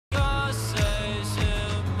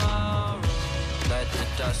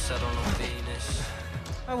dust settle on Venus.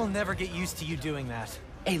 I will never get used to you doing that.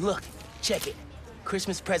 Hey, look. Check it.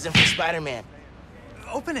 Christmas present for Spider-Man.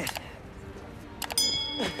 Open it.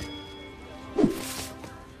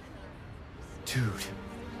 Dude,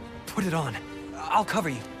 put it on. I'll cover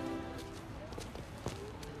you.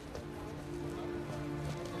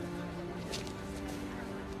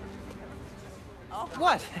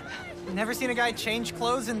 What? Never seen a guy change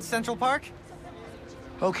clothes in Central Park?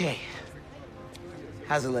 Okay.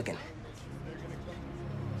 How's it looking?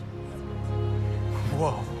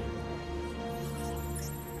 Whoa.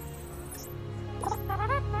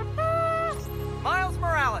 Miles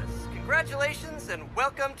Morales, congratulations and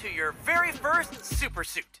welcome to your very first super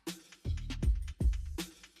suit.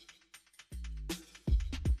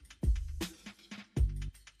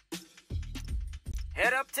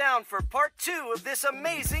 Head uptown for part 2 of this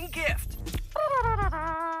amazing gift.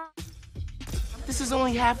 This is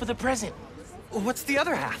only half of the present. What's the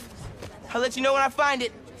other half? I'll let you know when I find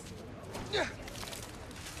it.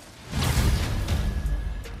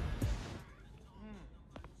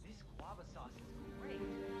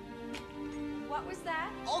 What was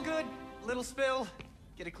that? All good. Little spill.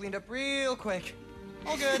 Get it cleaned up real quick.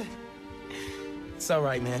 All good. It's all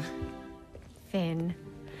right, man. Phin,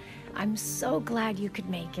 I'm so glad you could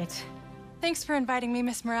make it. Thanks for inviting me,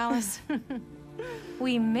 Miss Morales.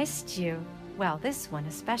 We missed you. Well, this one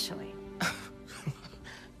especially.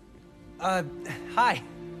 Hi.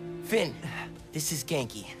 Phin, this is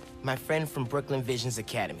Ganke, my friend from Brooklyn Visions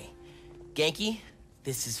Academy. Ganke,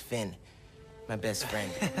 this is Phin, my best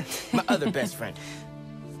friend. My other best friend.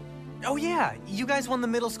 Oh yeah, you guys won the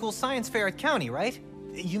middle school science fair at County, right?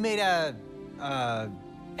 You made a,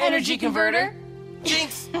 Energy converter?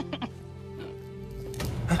 Jinx!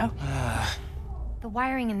 The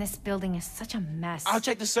wiring in this building is such a mess. I'll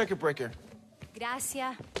check the circuit breaker.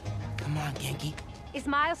 Gracia. Come on, Ganke. Is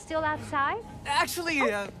Miles still outside? Actually,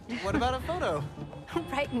 what about a photo?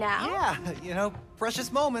 Right now? Yeah, you know,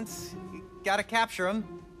 precious moments. You gotta capture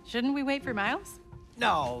them. Shouldn't we wait for Miles?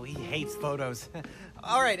 No, he hates photos.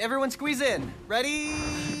 All right, everyone squeeze in.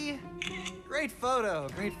 Ready? Great photo,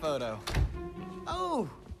 great photo. Oh,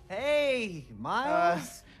 hey,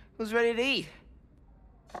 Miles. Who's ready to eat?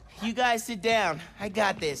 You guys sit down. I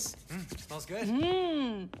got this. Smells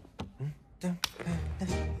good.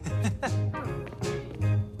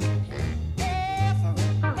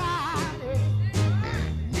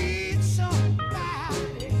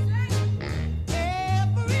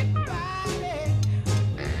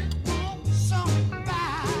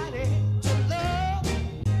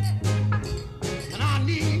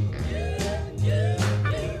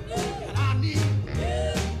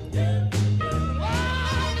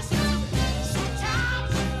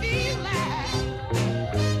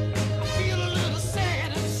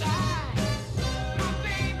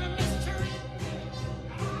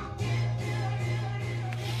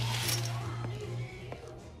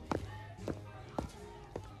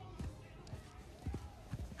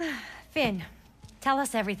 Phin, tell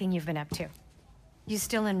us everything you've been up to. You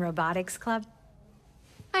still in robotics club?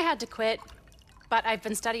 I had to quit, but I've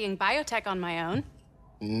been studying biotech on my own.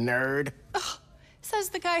 Nerd. Says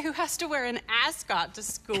the guy who has to wear an ascot to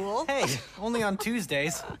school. Hey, only on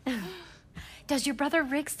Tuesdays. Does your brother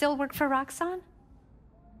Rick still work for Roxxon?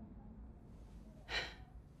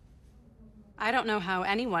 I don't know how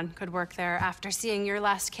anyone could work there after seeing your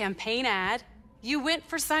last campaign ad. You went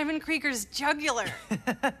for Simon Krieger's jugular.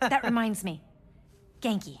 That reminds me.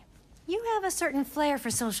 Ganke, you have a certain flair for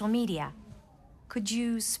social media. Could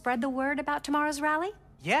you spread the word about tomorrow's rally?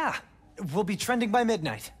 Yeah, we'll be trending by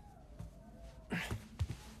midnight.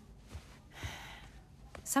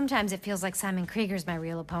 Sometimes it feels like Simon Krieger's my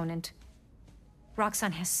real opponent.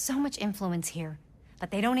 Roxxon has so much influence here, but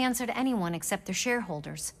they don't answer to anyone except their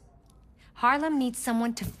shareholders. Harlem needs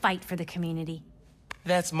someone to fight for the community.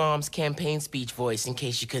 That's Mom's campaign speech voice, in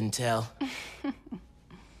case you couldn't tell.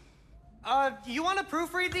 You want to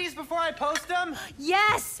proofread these before I post them?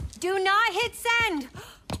 Yes! Do not hit send!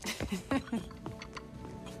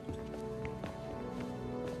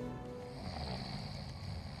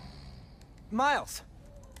 Miles,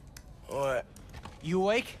 What? you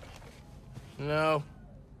awake? No.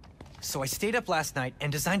 So I stayed up last night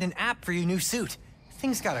and designed an app for your new suit.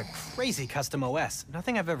 Thing's got a crazy custom OS,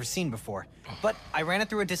 nothing I've ever seen before. But I ran it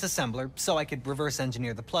through a disassembler so I could reverse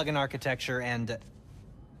engineer the plugin architecture and...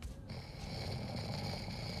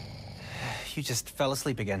 You just fell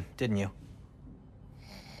asleep again, didn't you?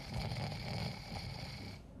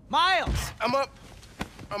 Miles! I'm up.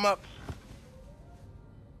 I'm up.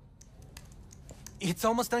 It's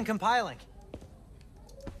almost done compiling.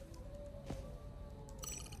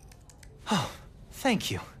 Oh,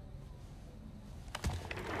 Thank you.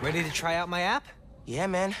 Ready to try out my app? Yeah,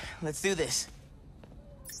 man. Let's do this.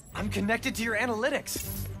 I'm connected to your analytics.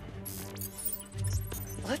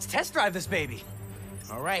 Let's test drive this baby.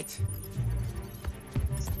 All right.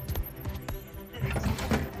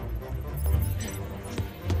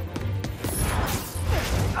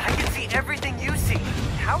 I can see everything you see.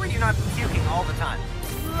 How are you not puking all the time?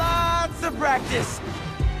 Lots of practice.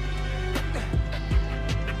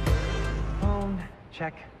 Phone,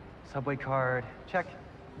 check. Subway card, check.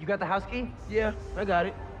 You got the house key? Yeah, I got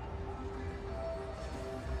it.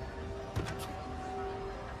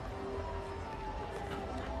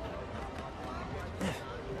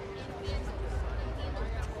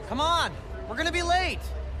 Come on! We're gonna be late!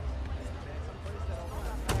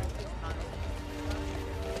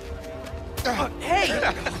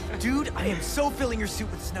 Hey! Dude, I am so filling your suit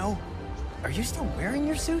with snow. Are you still wearing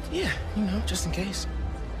your suit? Yeah, you know, just in case.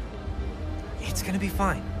 It's gonna be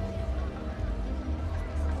fine.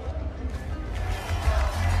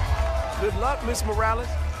 Good luck, Miss Morales.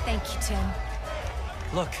 Thank you, Tim.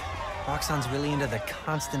 Look, Roxxon's really into the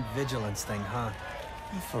constant vigilance thing, huh?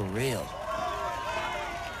 For real.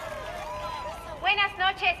 Buenas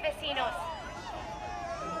noches, vecinos.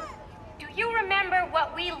 Do you remember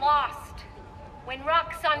what we lost when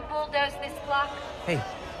Roxxon bulldozed this block? Hey,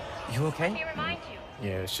 you Let me okay? remind you.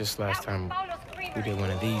 Yeah, it's just last that was time Paulo's Creamery, we did one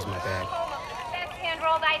of these, my bad. home of the best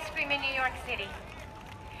hand-rolled ice cream in New York City.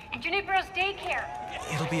 And Junipero's daycare.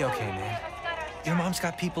 It'll be okay, So many man. of us got our Your start. mom's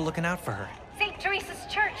got people looking out for her. St.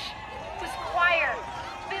 Teresa's Church, whose choir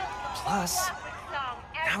built the whole Plus, block with song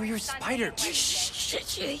now every you're Sunday Spider. at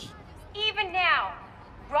Wednesday. Even now,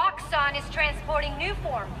 Roxxon is transporting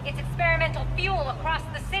Newform, its experimental fuel, across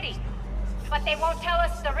the city. But they won't tell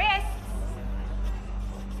us the risks.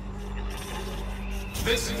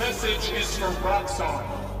 This message is for Roxxon.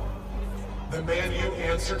 The man you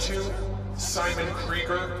answer to, Simon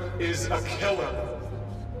Krieger, is a killer.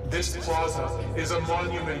 This plaza is a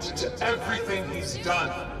monument to everything he's done.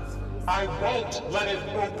 I won't let it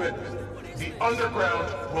open. The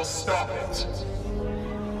underground will stop it.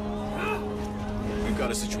 We've got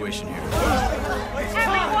a situation here.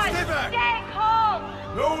 Everyone, stay calm!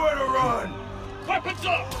 Nowhere to run! Weapons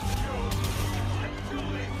up!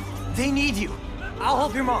 They need you. I'll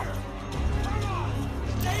help your mom.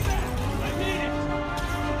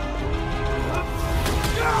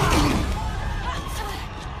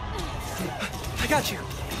 I got you.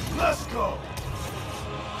 Let's go!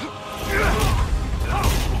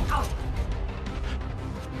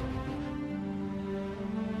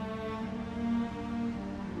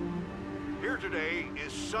 Here today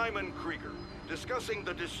is Simon Krieger, discussing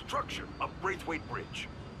the destruction of Braithwaite Bridge.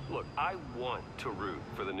 Look, I want to root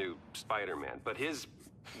for the new Spider-Man, but his,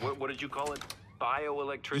 what did you call it?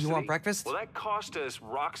 Bioelectricity? You want breakfast? Well, that cost us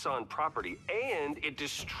Roxxon property, and it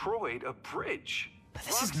destroyed a bridge.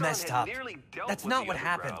 This is Roxxon messed had up. nearly dealt That's with not the what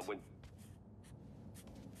underground happened. when-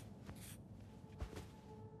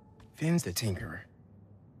 Phin's the Tinkerer.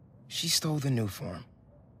 She stole the new form.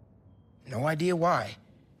 No idea why.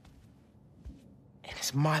 And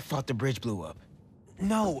it's my fault the bridge blew up.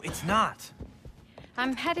 No, it's not.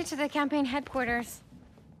 I'm headed to the campaign headquarters.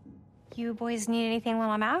 You boys need anything while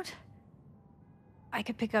I'm out? I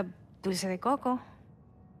could pick up dulce de coco.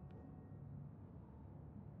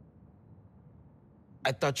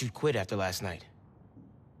 I thought you'd quit after last night.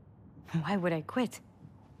 Why would I quit?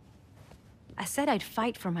 I said I'd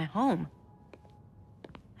fight for my home.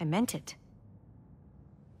 I meant it.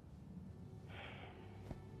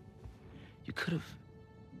 You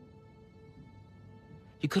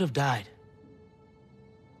could have died.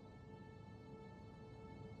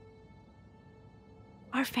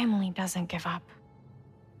 Our family doesn't give up.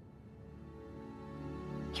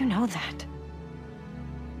 You know that.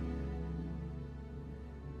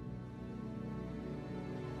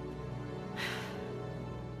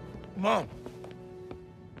 Mom!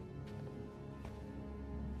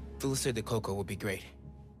 Dulce de coco would be great.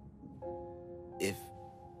 If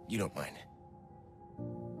you don't mind.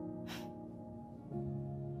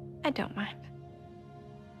 I don't mind.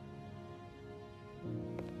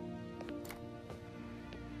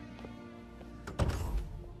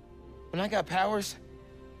 When I got powers,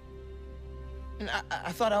 and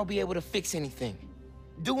I thought I'll be able to fix anything.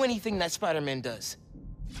 Do anything that Spider-Man does.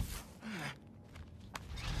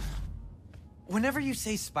 Whenever you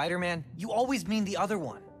say Spider-Man, you always mean the other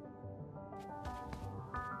one.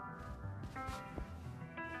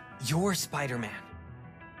 You're Spider-Man.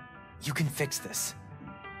 You can fix this.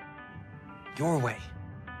 Your way.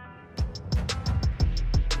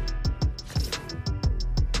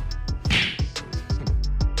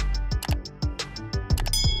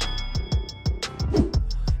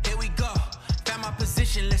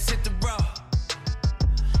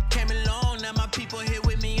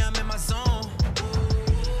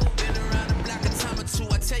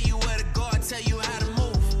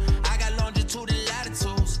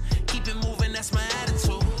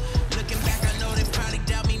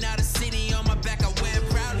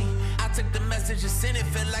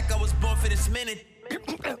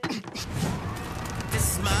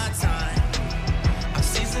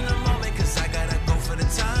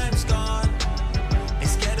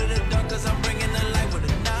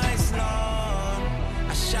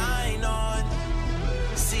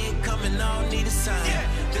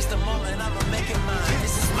 sign. Just a moment, I'ma make it mine.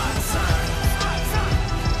 This is my time. My time,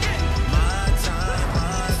 my time now.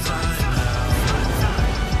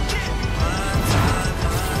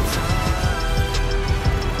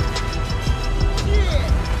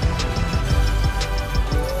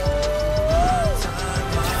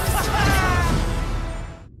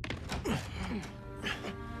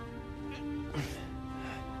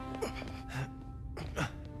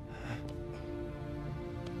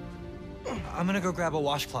 I'm gonna go grab a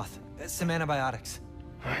washcloth, some antibiotics.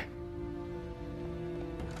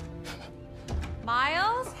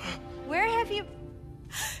 Miles? Where have you...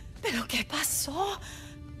 ¿Pero qué pasó?